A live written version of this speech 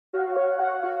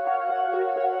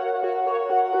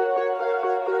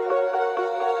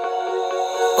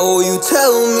Oh, you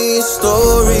tell me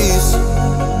stories,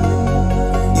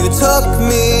 you tuck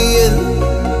me in,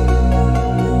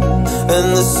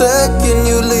 and the second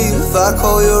you leave, I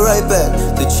call you right back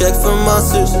to check for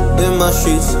monsters in my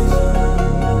sheets.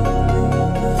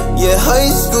 Yeah, high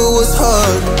school was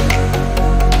hard.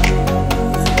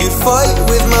 You'd fight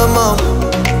with my mom,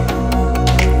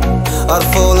 I'd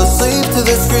fall asleep to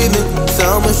the screaming,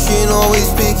 sound machine always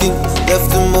speaking,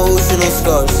 left emotional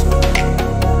scars.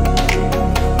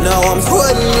 Now I'm 21,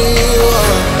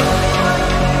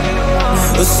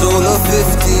 a soul of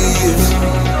 50 years.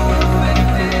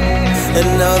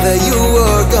 And now that you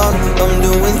are gone, I'm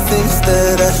doing things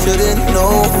that I shouldn't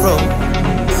know from.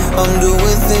 I'm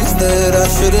doing things that I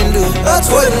shouldn't do. At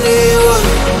 21,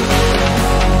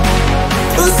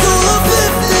 a soul of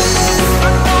 50 years.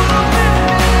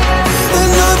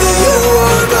 And now that you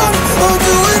are gone, I'm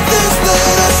doing things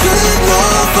that I shouldn't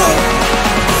know from.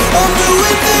 I'm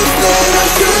doing things that I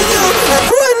shouldn't do. At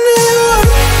 21.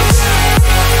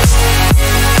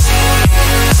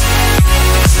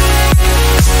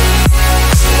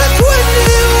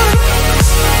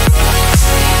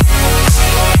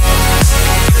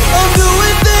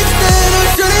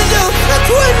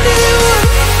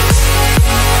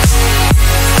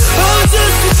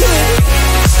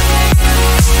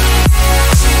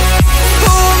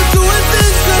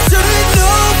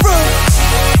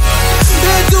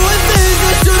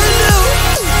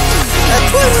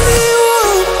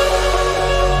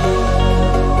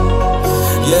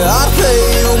 Yeah, I play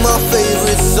you my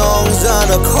favorite songs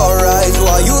on a car ride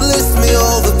while you list me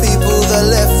all the people that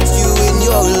left you in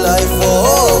your life.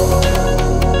 Oh.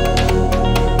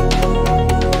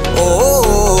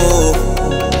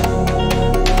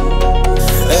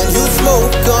 And you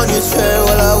smoke on your chair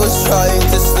while I was trying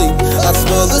to sleep. I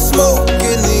smell the smoke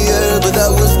in the air, but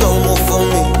that was normal for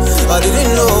me. I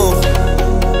didn't know.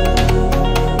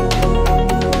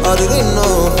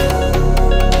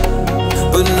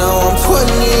 But now I'm 21,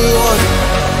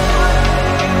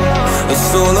 a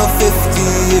soul of 50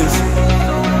 years.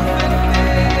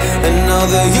 And now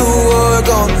that you are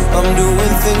gone, I'm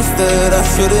doing things that I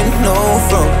shouldn't know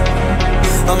from.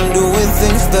 I'm doing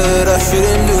things that I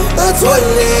shouldn't do. At 21,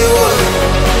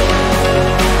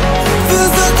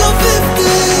 feels like I'm 50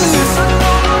 years.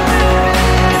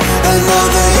 And now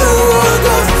that you are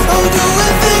gone, I'm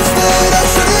doing things that I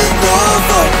shouldn't know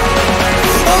from.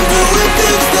 I'm doing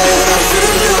things that I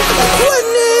shouldn't do. At 21.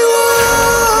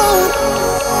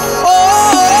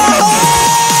 Oh,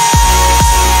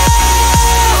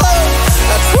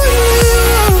 at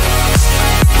 21.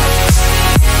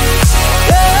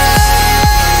 Yeah.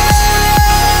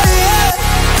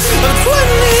 At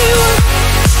 21.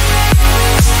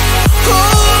 Oh,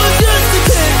 I'm just a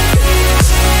kid.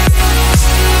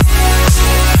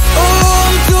 Oh,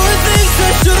 I'm doing things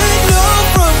I shouldn't know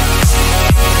from.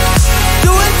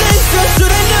 Doing things I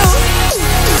shouldn't know.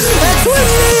 At 21.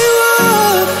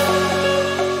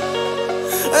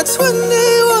 At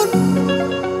 21.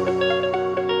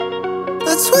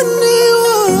 At 21.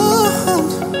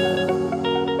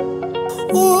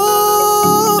 Oh,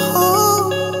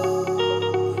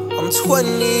 I'm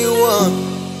 21.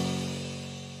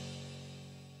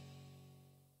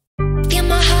 Feel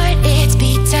my heart, it's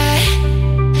beating.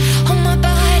 Oh, my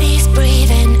body's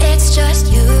breathing. It's just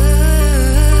you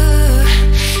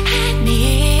and me.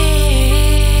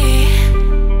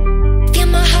 Feel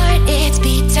my heart, it's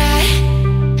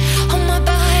beating. Oh, my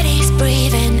body's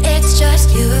breathing. It's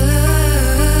just you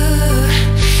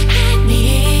and me.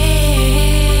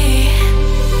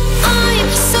 I'm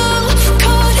so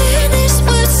caught in this,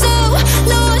 we're so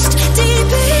lost.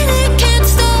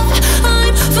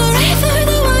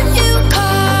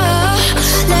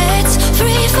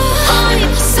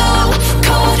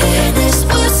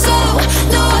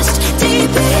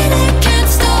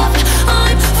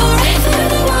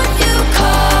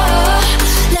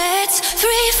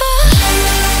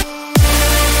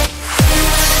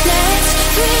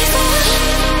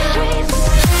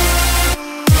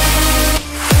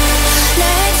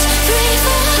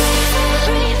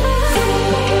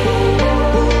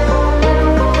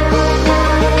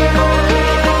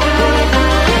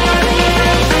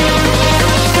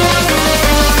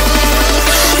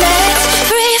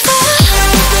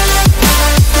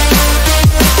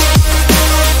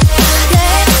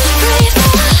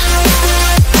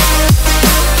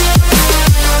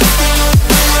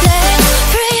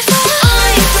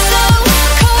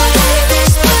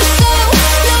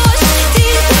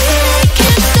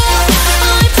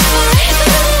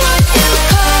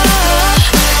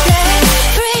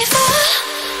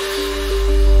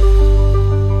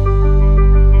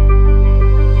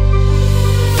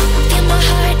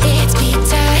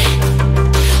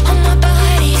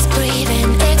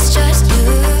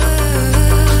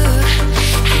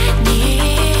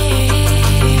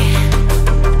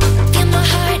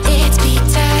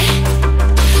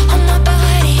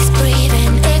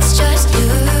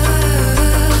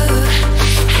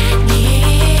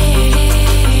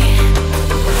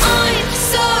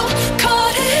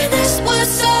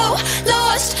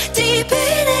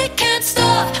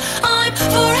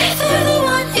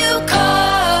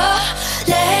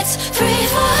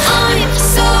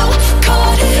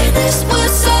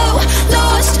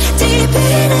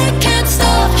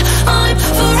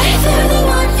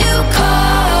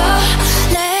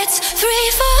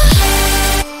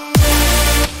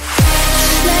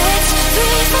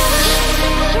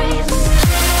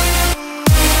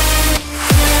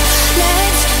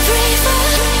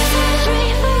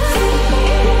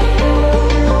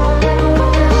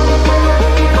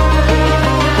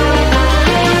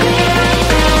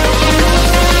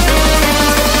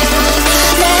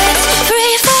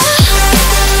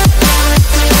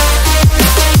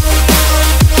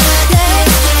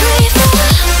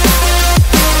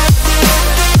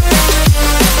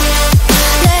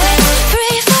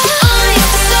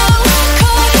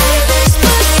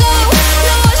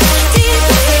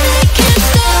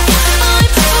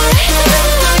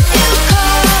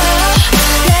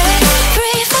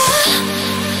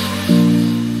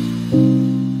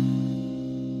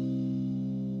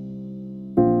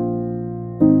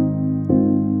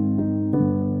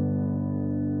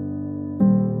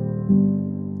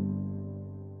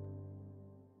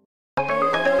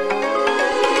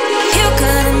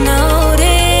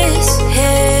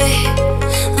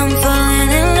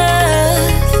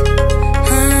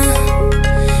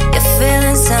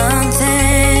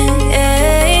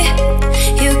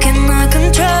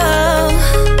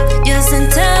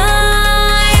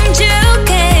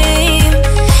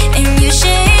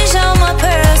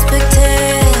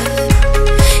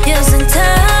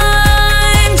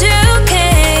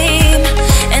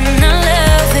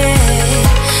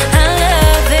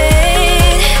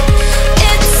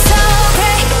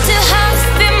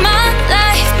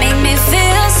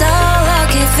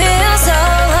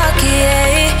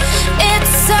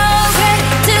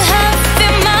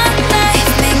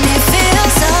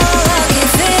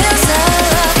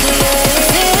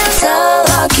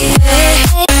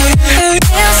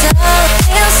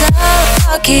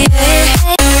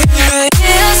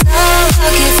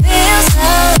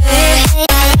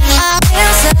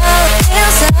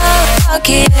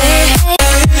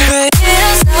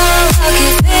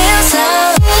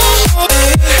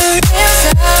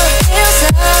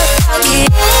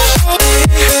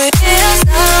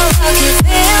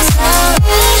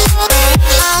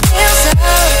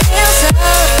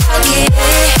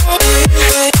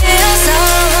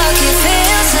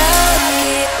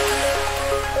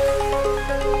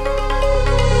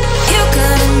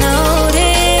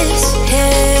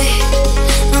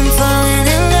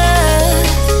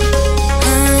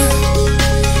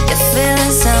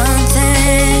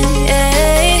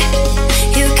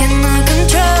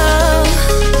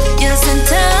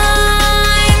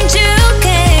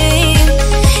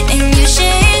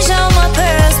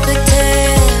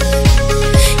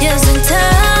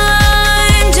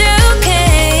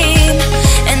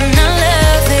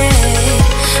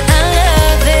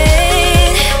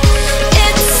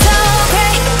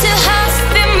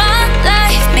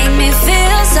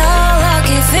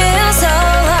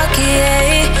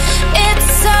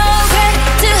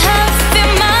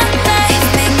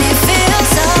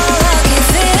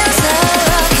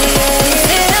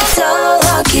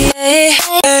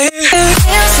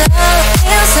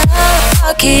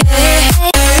 lucky.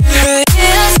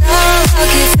 Feel so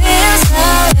lucky, feel so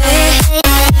lucky.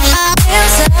 Feel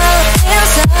so lucky, feel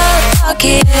so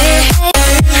lucky.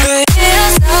 Feel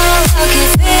so lucky,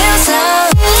 feel so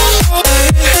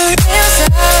lucky.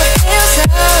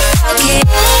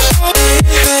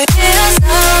 Feel so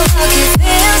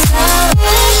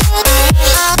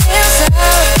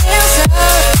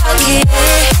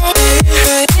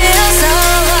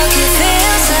lucky,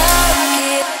 feel so lucky.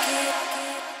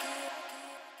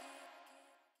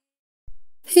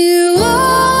 You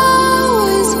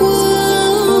always want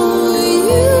what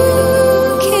you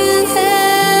can't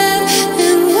have,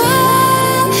 and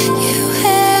what you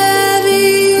have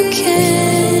you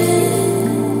can.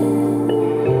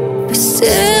 But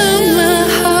still my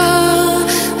heart,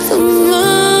 the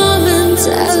moment I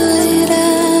laid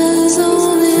eyes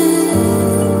on it.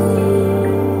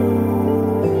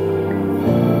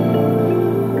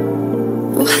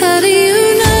 Well, how do you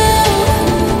know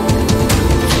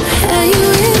how you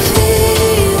will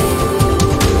feel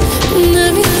when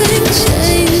everything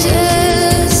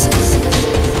changes?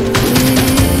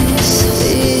 This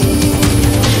fear,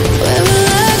 where will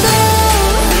I go?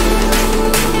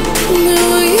 Know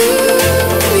what you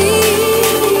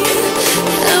mean?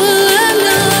 How will I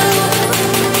know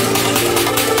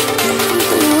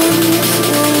the one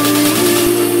for me?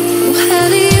 Well, how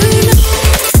do you know?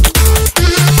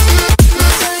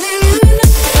 How do you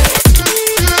know?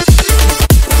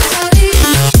 How do you know? How do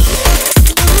you know?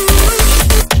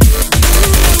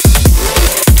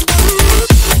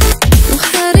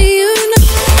 How do you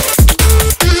know?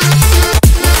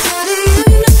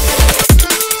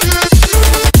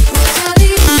 How do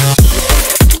you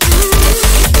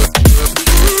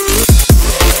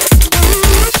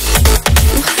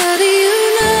know? How do you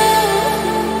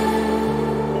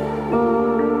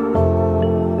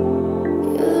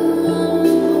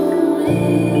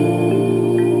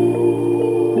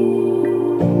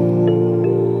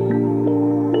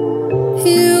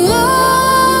You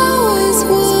always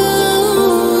want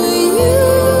what you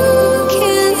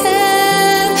can't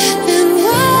have, and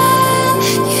what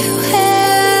you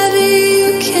have you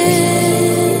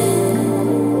can.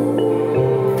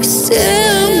 But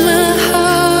still my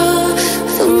heart,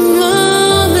 the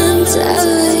moment I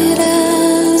laid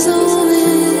eyes on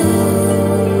it.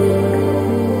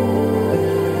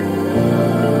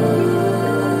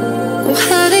 Well,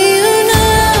 how do you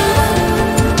know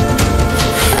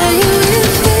how you will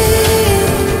feel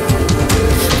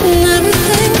when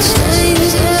everything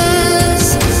changes?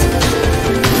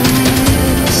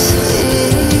 This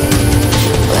fear,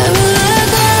 where will I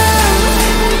go?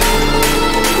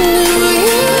 Know what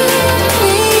you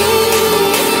mean?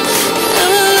 How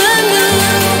will I know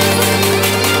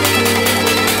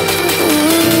the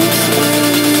one for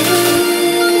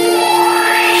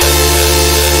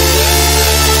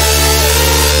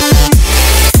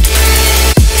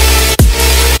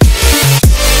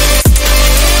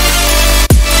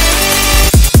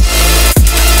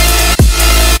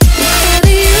How do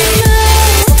you know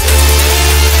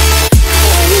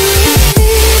how you will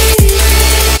feel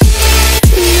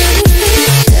when everything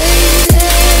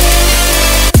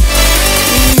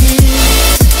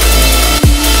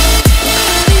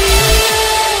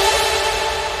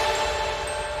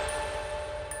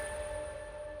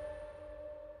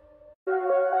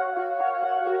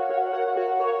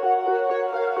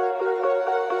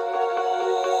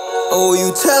Oh,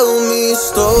 you tell me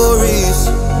stories,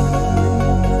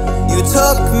 you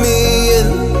tuck me in,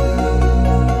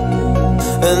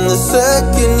 and the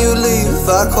second you leave,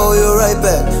 I call you right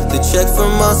back to check for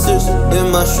monsters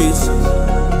in my sheets.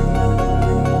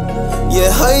 Yeah,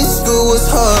 high school was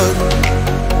hard.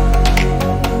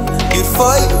 You'd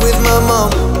fight with my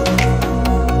mom,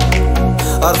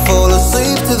 I'd fall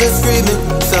asleep to the screaming,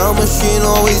 sound machine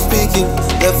always speaking,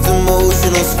 left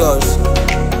emotional scars.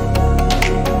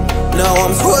 Now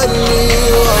I'm 21,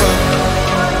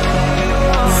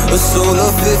 a soul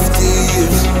of 50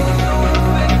 years.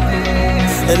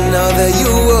 And now that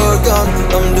you are gone,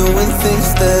 I'm doing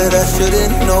things that I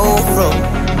shouldn't know from.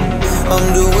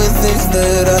 I'm doing things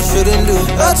that I shouldn't do.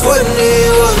 At 21,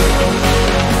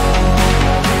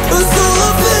 a soul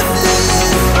of 50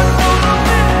 years.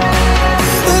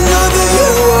 And now that you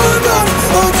are gone,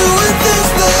 I'm doing things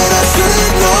that I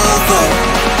shouldn't know from.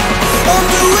 I'm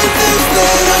doing things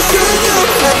that I shouldn't do.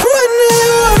 At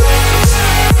 21.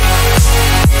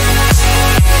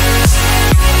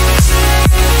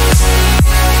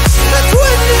 At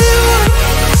 21.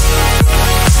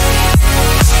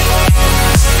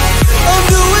 I'm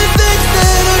doing things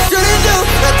that I shouldn't do.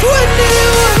 At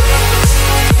 21.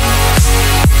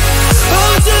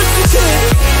 I'm doing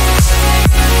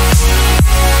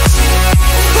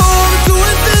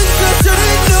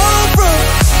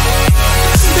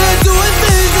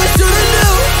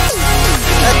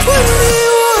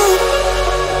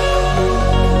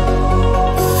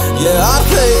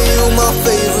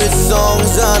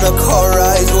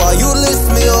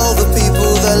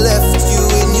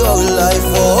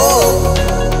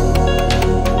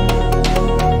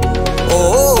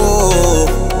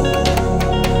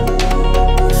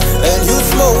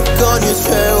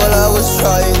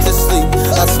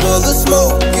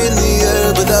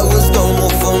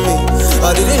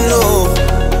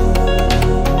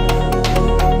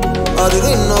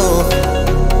didn't know.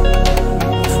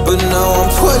 But now I'm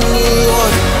 21.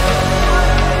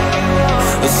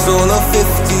 It's all of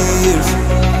 50 years.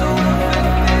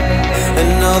 And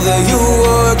now that you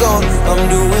are gone, I'm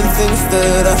doing things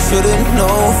that I shouldn't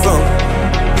know from.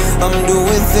 I'm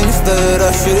doing things that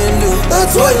I shouldn't do. At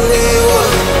 21,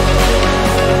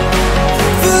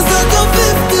 feels like I'm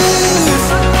 50s.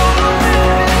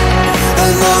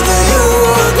 And now that you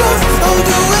are gone, I'm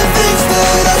doing things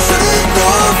that I shouldn't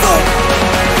know from.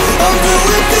 I'm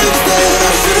doing things that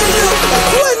I shouldn't do. At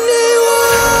 21,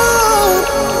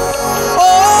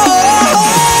 oh,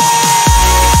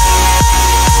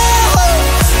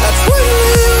 at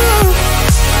 21,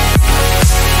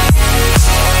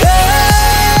 yeah,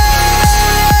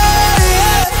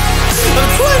 I'm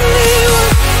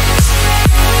 21.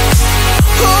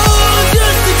 Oh,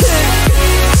 just a kid.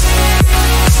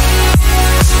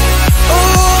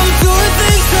 Oh, I'm doing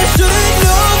things I shouldn't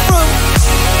know from.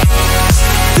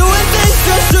 Doing things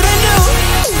I shouldn't know.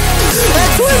 At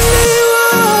 21.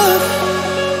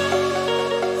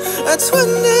 At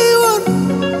 21.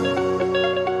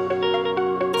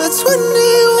 At 21.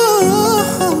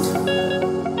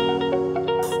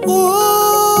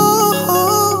 Whoa,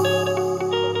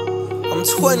 I'm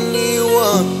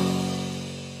 21.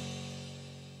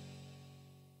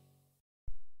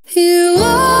 You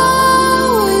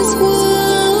always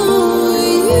want what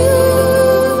you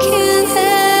can't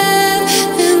have,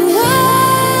 and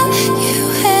what you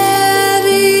have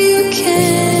you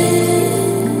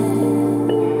can't.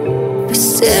 But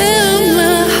still,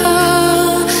 my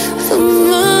heart, the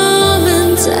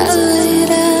moment I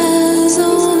laid eyes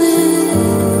on it.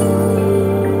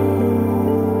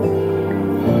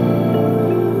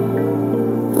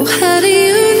 Well, how do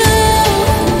you know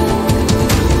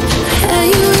how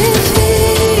you will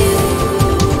feel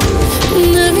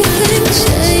when everything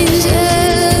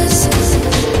changes?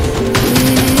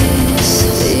 This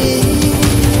fear,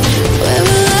 where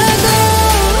will I go?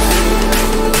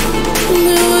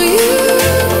 Where will you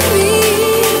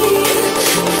mean?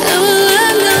 How will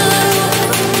I know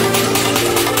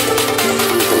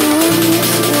the one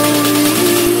for me?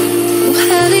 Well,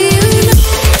 how do you know?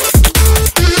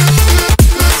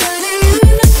 How do you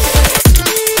know?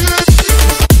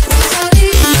 How do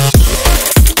you know?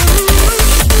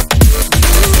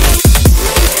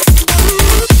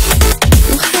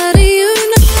 How do you know? How do you know? How do you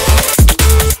know?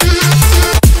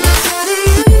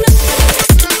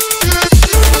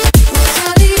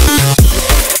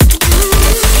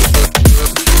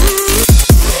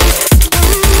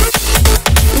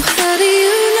 How do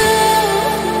you know?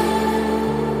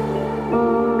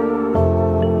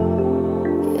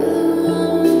 You're the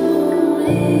one for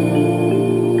me.